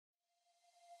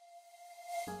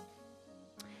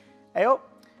Hey up,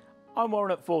 I'm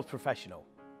Warren at Forbes Professional.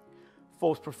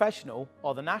 Forbes Professional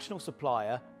are the national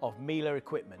supplier of MIELE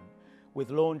equipment with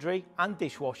laundry and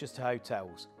dishwashers to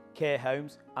hotels, care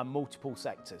homes and multiple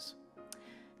sectors.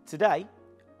 Today,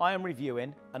 I am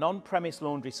reviewing an on-premise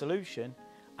laundry solution,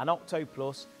 an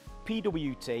Octoplus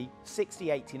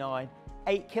PWT6089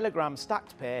 8 kg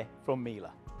stacked pair from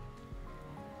MIELE.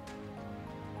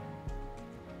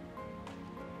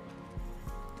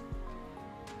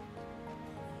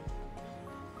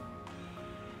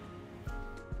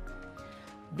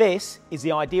 This is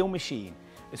the ideal machine,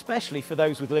 especially for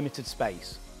those with limited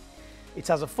space. It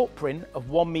has a footprint of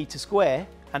 1 metre square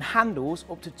and handles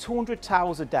up to 200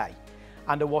 towels a day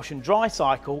and a wash and dry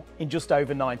cycle in just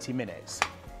over 90 minutes.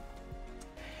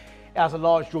 It has a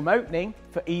large drum opening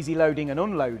for easy loading and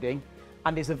unloading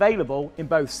and is available in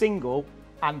both single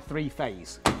and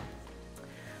 3-phase.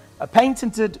 A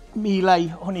patented MIELE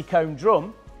honeycomb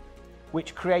drum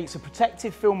which creates a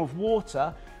protective film of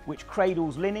water which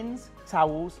cradles linens,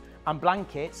 towels and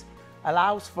blankets,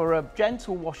 allows for a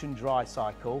gentle wash and dry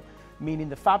cycle, meaning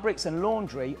the fabrics and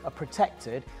laundry are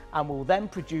protected and will then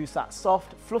produce that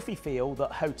soft, fluffy feel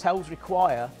that hotels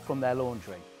require from their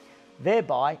laundry,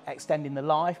 thereby extending the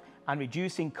life and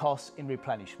reducing costs in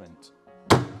replenishment.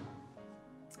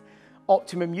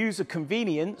 Optimum user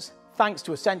convenience thanks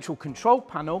to a central control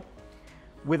panel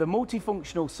with a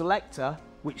multifunctional selector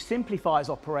which simplifies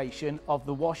operation of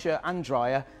the washer and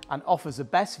dryer and offers the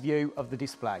best view of the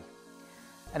display.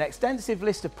 An extensive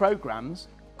list of programs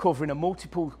covering a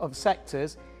multiple of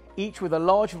sectors, each with a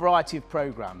large variety of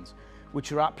programs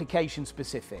which are application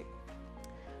specific.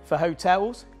 For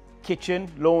hotels,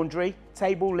 kitchen, laundry,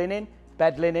 table linen,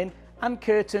 bed linen and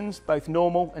curtains, both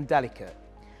normal and delicate.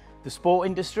 The sport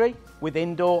industry with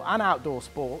indoor and outdoor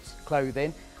sports,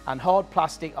 clothing and hard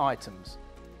plastic items.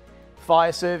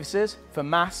 Fire services for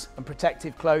mass and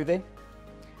protective clothing,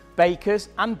 bakers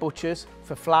and butchers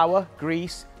for flour,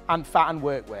 grease and fat and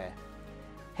workwear,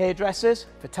 hairdressers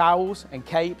for towels and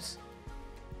capes,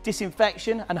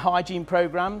 disinfection and hygiene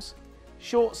programs,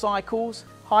 short cycles,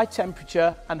 high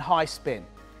temperature and high spin,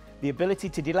 the ability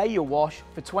to delay your wash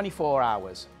for 24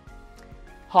 hours,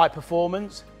 high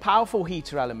performance, powerful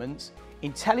heater elements,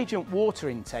 intelligent water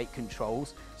intake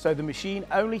controls so the machine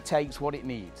only takes what it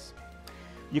needs.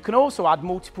 You can also add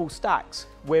multiple stacks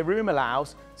where room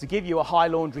allows to give you a high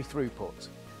laundry throughput.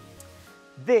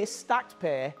 This stacked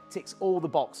pair ticks all the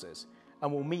boxes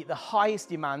and will meet the highest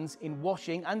demands in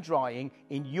washing and drying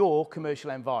in your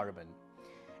commercial environment.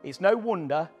 It's no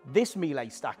wonder this MIELE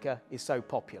stacker is so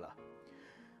popular.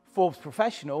 Forbes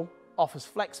Professional offers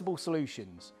flexible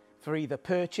solutions for either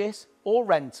purchase or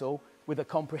rental with a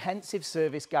comprehensive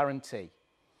service guarantee.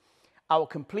 Our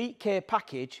complete care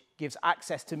package gives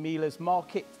access to MIELE's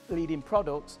market-leading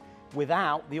products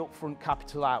without the upfront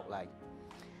capital outlay.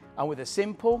 And with a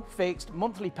simple, fixed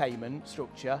monthly payment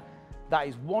structure that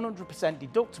is 100%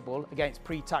 deductible against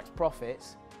pre-tax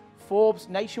profits, Forbes'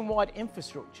 nationwide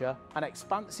infrastructure and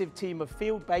expansive team of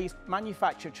field-based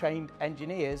manufacturer-trained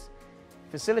engineers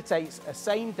facilitates a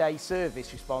same-day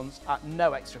service response at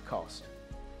no extra cost.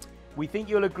 We think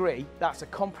you'll agree that's a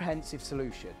comprehensive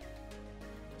solution.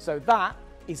 So that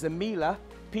is the MIELE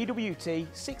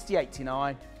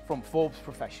PWT6089 from Forbes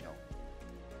Professional.